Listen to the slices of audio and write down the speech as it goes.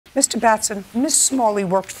Mr. Batson, Miss Smalley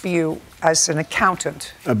worked for you as an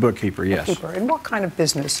accountant. A bookkeeper, yes. Bookkeeper. In what kind of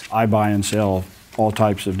business? I buy and sell all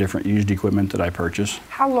types of different used equipment that I purchase.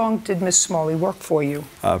 How long did Miss Smalley work for you?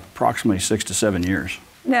 Approximately 6 to 7 years.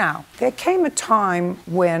 Now, there came a time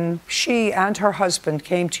when she and her husband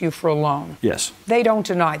came to you for a loan. Yes. They don't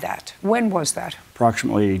deny that. When was that?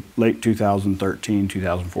 Approximately late 2013,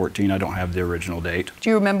 2014. I don't have the original date.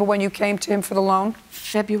 Do you remember when you came to him for the loan?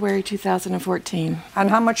 February 2014. And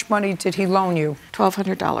how much money did he loan you?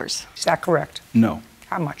 $1,200. Is that correct? No.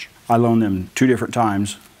 How much? I loaned them 2 different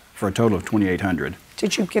times for a total of $2,800.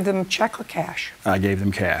 Did you give them a check or cash? I gave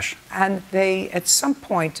them cash. And they, at some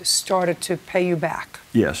point, started to pay you back?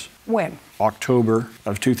 Yes. When? October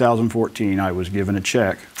of 2014, I was given a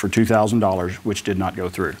check for $2,000, which did not go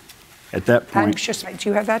through. At that point... And just, do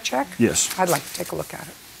you have that check? Yes. I'd like to take a look at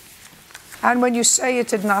it. And when you say it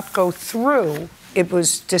did not go through, it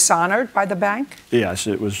was dishonored by the bank? Yes,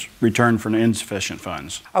 it was returned for insufficient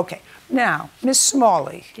funds. Okay. Now, Miss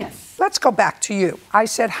Smalley. Yes. Let's go back to you. I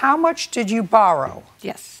said, how much did you borrow?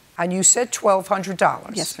 Yes. And you said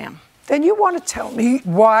 $1,200. Yes, ma'am. Then you want to tell me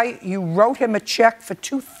why you wrote him a check for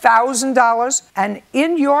 $2,000 and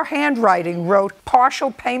in your handwriting wrote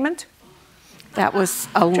partial payment? That was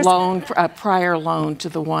a loan, a prior loan to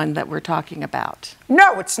the one that we're talking about.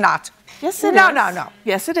 No, it's not. Yes, it is. No.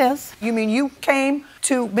 Yes, it is. You mean you came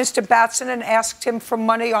to Mr. Batson and asked him for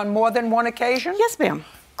money on more than one occasion? Yes, ma'am.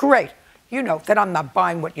 Great. You know that I'm not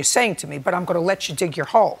buying what you're saying to me, but I'm going to let you dig your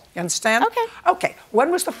hole. You understand? Okay. Okay. When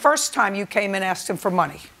was the first time you came and asked him for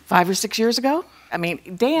money? 5 or 6 years ago. I mean,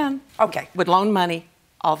 Dan would loan money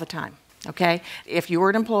all the time, okay? If you were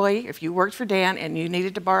an employee, if you worked for Dan and you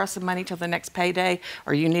needed to borrow some money till the next payday,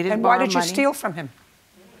 or you needed to borrow money... And why did you steal from him?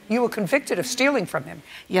 You were convicted of stealing from him.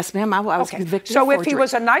 Yes, ma'am, I was convicted of So forgery. if he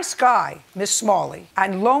was a nice guy, Miss Smalley,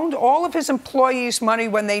 and loaned all of his employees money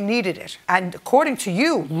when they needed it, and according to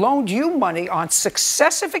you, loaned you money on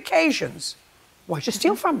successive why'd you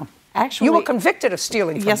steal from him? Actually, you were convicted of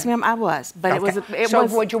stealing from him. Yes, ma'am, I was. But it was. So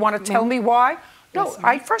would you want to tell me why? No,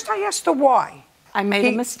 Yes, first I asked the why. I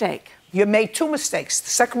made a mistake. You made 2 mistakes. The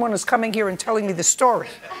second one is coming here and telling me the story.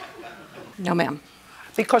 No, ma'am.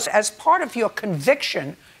 Because as part of your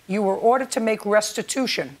conviction, you were ordered to make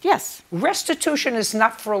restitution. Yes. Restitution is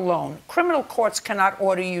not for a loan. Criminal courts cannot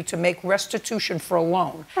order you to make restitution for a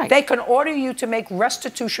loan. Right. They can order you to make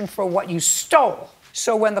restitution for what you stole.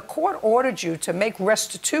 So when the court ordered you to make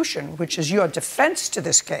restitution, which is your defense to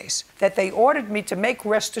this case, that they ordered me to make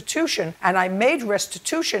restitution, and I made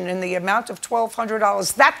restitution in the amount of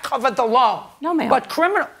 $1,200, that covered the loan. No, ma'am. But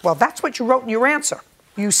well, that's what you wrote in your answer.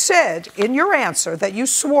 You said in your answer that you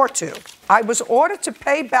swore to, I was ordered to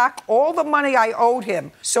pay back all the money I owed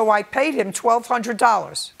him, so I paid him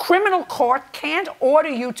 $1,200. Criminal court can't order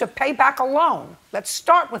you to pay back a loan. Let's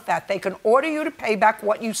start with that. They can order you to pay back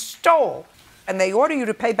what you stole. And they order you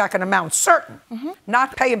to pay back an amount certain,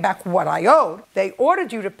 not pay him back what I owed. They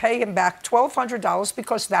ordered you to pay him back $1,200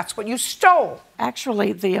 because that's what you stole.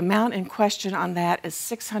 Actually, the amount in question on that is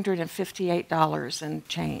 $658 and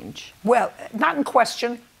change. Well, not in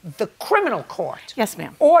question. The criminal court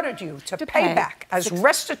ordered you to pay back as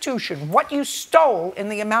restitution what you stole in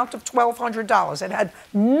the amount of $1,200. It had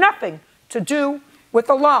nothing to do with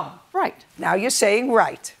the loan. Right. Now you're saying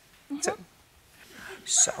right.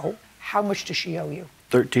 So how much does she owe you?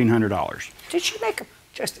 $1,300. Did she make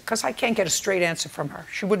just because I can't get a straight answer from her.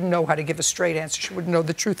 She wouldn't know how to give a straight answer. She wouldn't know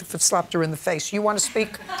the truth if it slapped her in the face. You want to speak?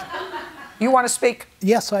 You want to speak?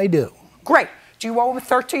 Yes, I do. Great. Do you owe him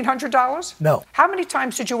 $1,300? No. How many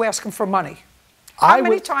times did you ask him for money? How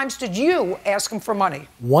many times did you ask him for money?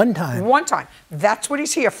 One time. One time. That's what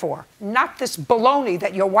he's here for. Not this baloney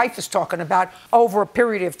that your wife is talking about over a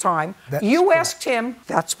period of time. You asked him,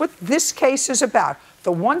 that's what this case is about.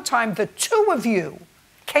 The one time the two of you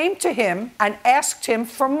came to him and asked him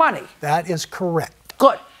for money. That is correct.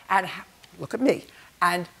 Good. And look at me.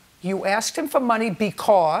 And you asked him for money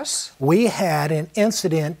because? We had an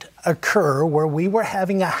incident occur where we were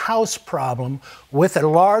having a house problem with a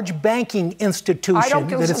large banking institution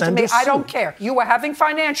that is under suit. I don't care. You were having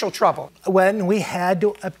financial trouble. When we had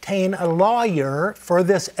to obtain a lawyer for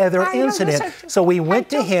this other incident. So we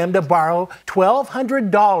went to him to borrow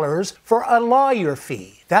 $1,200 for a lawyer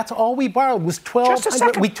fee. That's all we borrowed was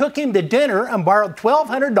 $1,200. We took him to dinner and borrowed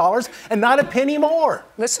 $1,200 and not a penny more.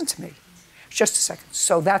 Listen to me. Just a second.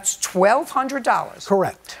 So that's $1,200.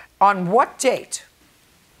 Correct. On what date?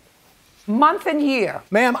 Month and year.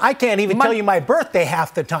 Ma'am, I can't even tell you my birthday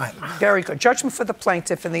half the time. Very good. Judgment for the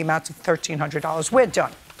plaintiff in the amount of $1,300. We're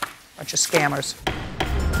done. Bunch of scammers.